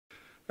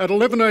At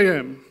 11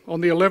 a.m.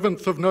 on the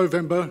 11th of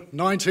November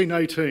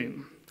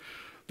 1918,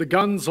 the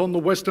guns on the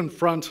Western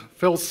Front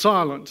fell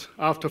silent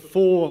after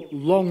 4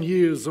 long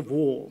years of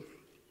war.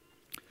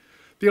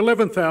 The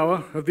 11th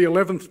hour of the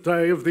 11th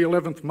day of the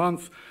 11th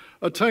month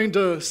attained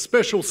a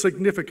special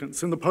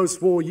significance in the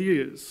post-war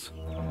years.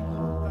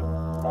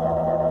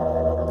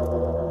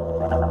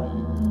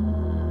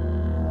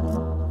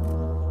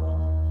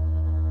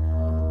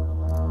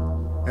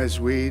 As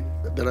we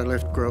that are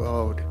left grow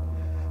old,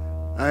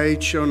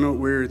 age shall not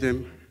weary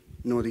them,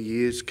 nor the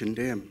years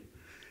condemn.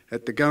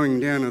 At the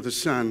going down of the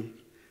sun,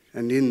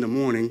 and in the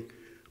morning,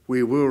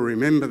 we will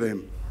remember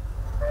them.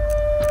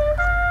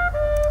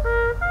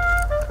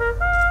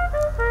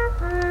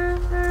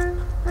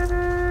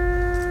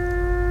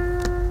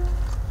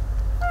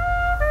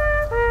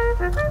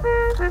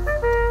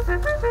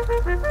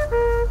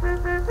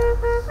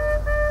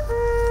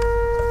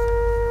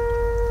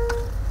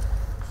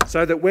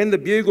 So that when the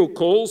bugle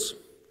calls,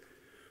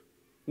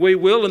 we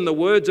will, in the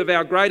words of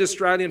our great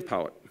Australian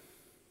poet,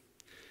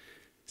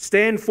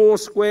 stand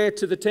foursquare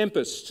to the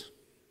tempest,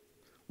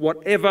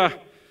 whatever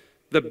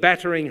the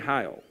battering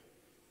hail.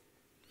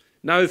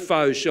 No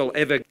foe shall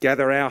ever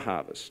gather our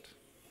harvest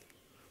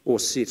or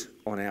sit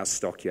on our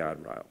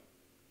stockyard rail,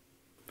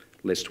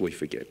 lest we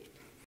forget.